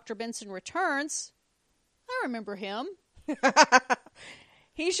guessing when Dr. Benson returns, I remember him.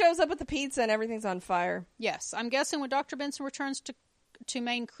 He shows up with the pizza and everything's on fire. Yes, I'm guessing when Dr. Benson returns to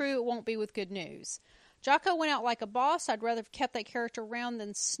main crew, it won't be with good news. Jocko went out like a boss. I'd rather have kept that character around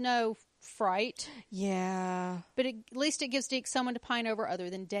than Snow Fright. Yeah. But at least it gives Deke someone to pine over other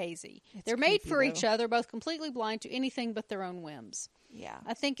than Daisy. They're made for each other, both completely blind to anything but their own whims. Yeah.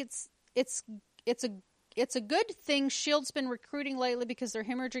 I think it's a good thing S.H.I.E.L.D.'s been recruiting lately because they're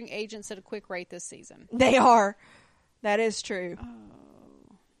hemorrhaging agents at a quick rate this season. They are. That is true.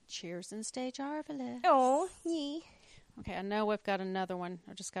 Oh, cheers and stay Jarvelous. Oh, yee. Okay, I know I've got another one.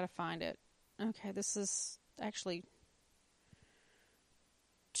 I just got to find it. Okay, this is actually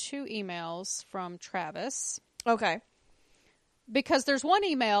 2 emails from Travis. Okay. Because there's one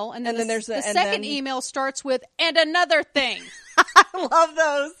email, and then there's the second email starts with, and another thing. I love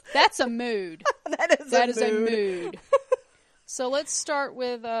those. That's a mood. That is a mood. So let's start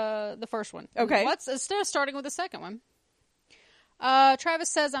with the first one. Okay. Instead of starting with the second one. Travis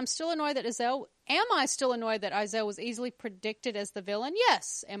says, Am I still annoyed that Izel was easily predicted as the villain?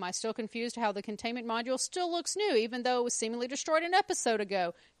 Yes. Am I still confused how the containment module still looks new, even though it was seemingly destroyed an episode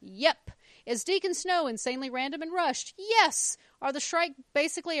ago? Yep. Is Deacon Snow insanely random and rushed? Yes. Are the Shrike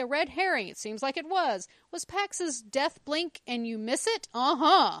basically a red herring? It seems like it was. Was Pax's death blink and you miss it?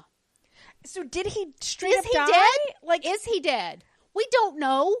 Uh-huh. So did he straight up die? Dead? Like, is he dead? We don't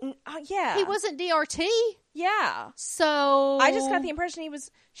know. Yeah. He wasn't DRT. Yeah. So I just got the impression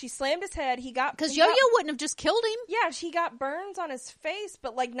she slammed his head. Because Yo-Yo wouldn't have just killed him. Yeah, he got burns on his face,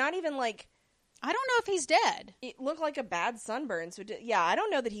 but like not even like. I don't know if he's dead. It looked like a bad sunburn. So yeah, I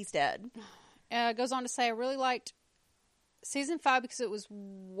don't know that he's dead. Goes on to say, I really liked season 5 because it was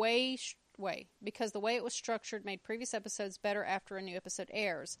because the way it was structured made previous episodes better after a new episode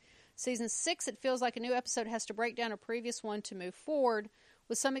airs. Season 6, it feels like a new episode has to break down a previous one to move forward,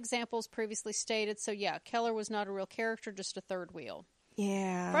 with some examples previously stated. So yeah, Keller was not a real character, just a third wheel.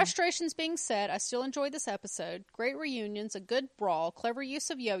 Yeah. Frustrations being said, I still enjoyed this episode. Great reunions, a good brawl, clever use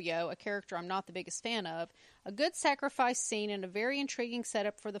of Yo-Yo, a character I'm not the biggest fan of, a good sacrifice scene, and a very intriguing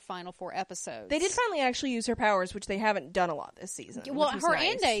setup for the final 4 episodes. They did finally actually use her powers, which they haven't done a lot this season. Well, her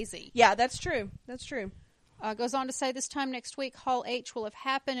nice. and Daisy. Yeah, that's true. That's true. Goes on to say this time next week, Hall H will have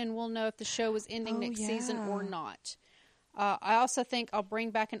happened, and we'll know if the show is ending next season or not. I also think I'll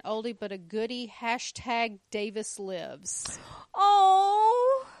bring back an oldie but a goodie, #Davis lives.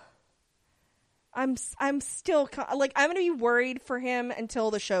 Oh, I'm still like I'm gonna be worried for him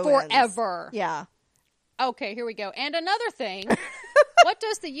until the show forever. Ends. Yeah. Okay, here we go. And another thing, what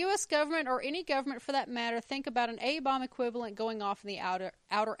does the U.S. government or any government for that matter think about an A-bomb equivalent going off in the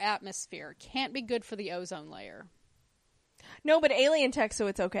outer atmosphere? Can't be good for the ozone layer. No, but alien tech, so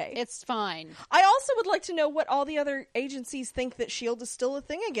it's okay. It's fine. I also would like to know what all the other agencies think that S.H.I.E.L.D. is still a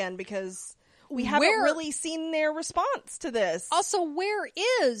thing again, because we haven't really seen their response to this. Also, where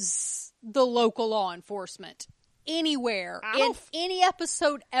is the local law enforcement? Anywhere. In any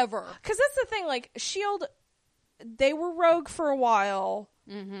episode ever. Because that's the thing, like, S.H.I.E.L.D., they were rogue for a while,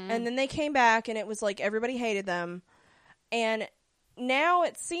 and then they came back, and it was like everybody hated them. And now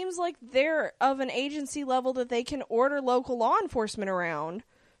it seems like they're of an agency level that they can order local law enforcement around.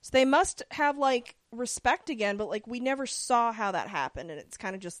 So they must have, like, respect again, but, like, we never saw how that happened, and it's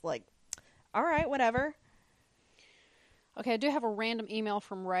kind of just like, All right, whatever. Okay, I do have a random email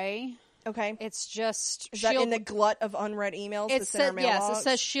from Ray. Okay. It's just Is that in the glut of unread emails? It says yes. It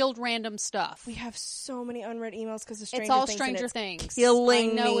says Shield random stuff. We have so many unread emails because of Stranger It's all Things. Stranger Things.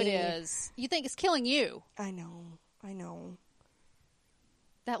 Killing I know me. it is. You think it's killing you? I know.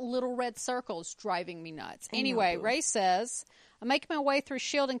 That little red circle is driving me nuts. I know, Anyway, boo. Ray says, I'm making my way through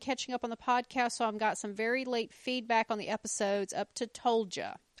Shield and catching up on the podcast, so I've got some very late feedback on the episodes up to Told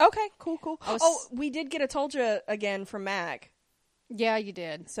Ya. Okay, cool. We did get a Told Ya again from Mac. Yeah, you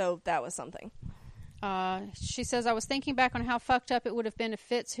did. So that was something. She says, I was thinking back on how fucked up it would have been if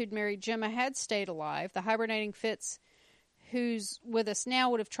Fitz, who'd married Gemma, had stayed alive. The hibernating Fitz, who's with us now,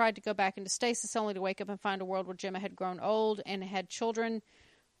 would have tried to go back into stasis only to wake up and find a world where Gemma had grown old and had children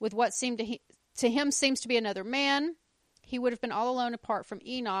with what seemed to him seems to be another man. He would have been all alone apart from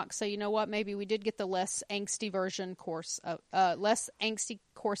Enoch. So you know what? Maybe we did get the less angsty course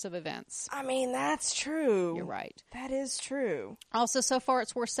of events. I mean, that's true. You're right. That is true. Also, so far,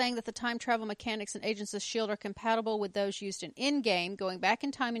 it's worth saying that the time travel mechanics in Agents of S.H.I.E.L.D. are compatible with those used in Endgame. Going back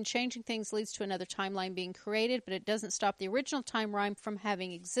in time and changing things leads to another timeline being created, but it doesn't stop the original timeline from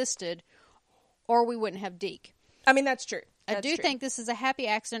having existed, or we wouldn't have Deke. I mean, that's true. I do think this is a happy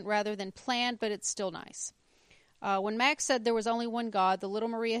accident rather than planned, but it's still nice. When Max said there was only one God, the little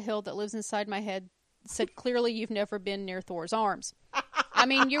Maria Hill that lives inside my head said, clearly you've never been near Thor's arms. I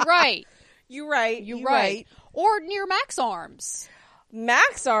mean, you're right. You're right. You're right. Or near Mac's arms.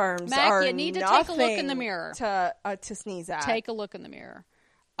 Mac's arms are you need to take a look in the mirror. To sneeze at. Take a look in the mirror.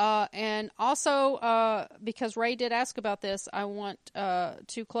 And also, because Ray did ask about this, I want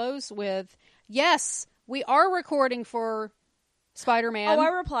to close with, yes, we are recording for Spider-Man. Oh, I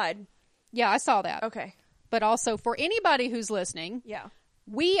replied. Yeah, I saw that. Okay. But also, for anybody who's listening, yeah,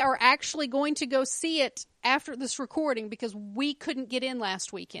 we are actually going to go see it after this recording because we couldn't get in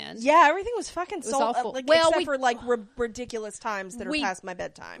last weekend. Yeah, everything was fucking sold. Awful. Except for ridiculous times that are past my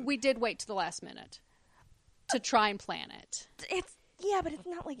bedtime. We did wait to the last minute to try and plan it. But it's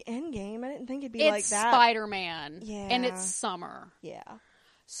not like Endgame. I didn't think it'd be It's like that. Spider-Man. Yeah. And it's summer. Yeah.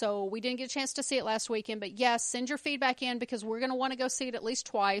 So we didn't get a chance to see it last weekend. But yes, send your feedback in because we're going to want to go see it at least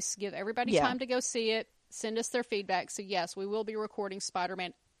twice. Give everybody time to go see it. Send us their feedback. So yes, we will be recording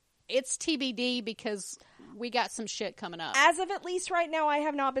Spider-Man. It's TBD because we got some shit coming up. As of at least right now, I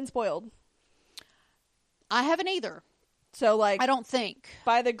have not been spoiled. I haven't either. So I don't think.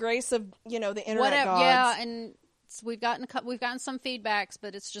 By the grace of, the internet gods. Yeah, and we've gotten some feedbacks,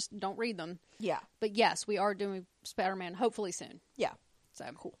 but it's just don't read them. Yeah. But yes, we are doing Spider-Man hopefully soon. Yeah. So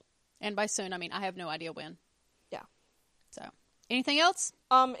cool. And by soon, I mean I have no idea when. Yeah. So, anything else?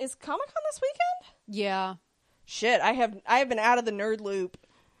 Is Comic-Con this weekend? Yeah. Shit, I have been out of the nerd loop.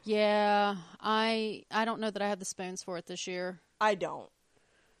 Yeah, I don't know that I have the spoons for it this year. I don't.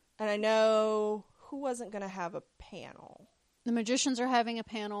 And I know who wasn't going to have a panel. The Magicians are having a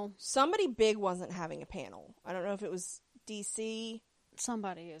panel. Somebody big wasn't having a panel. I don't know if it was DC.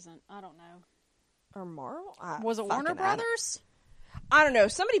 Somebody isn't. I don't know. Or Marvel? Was it Warner Brothers? I don't know.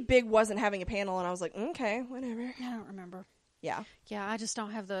 Somebody big wasn't having a panel, and I was like, okay, whatever. I don't remember. Yeah. Yeah, I just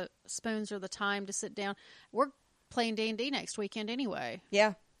don't have the spoons or the time to sit down. We're playing D&D next weekend anyway.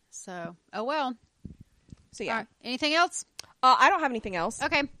 Yeah. So, oh well. So, yeah. All right. Anything else? I don't have anything else.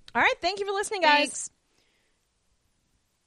 Okay. All right. Thank you for listening, guys. Thanks.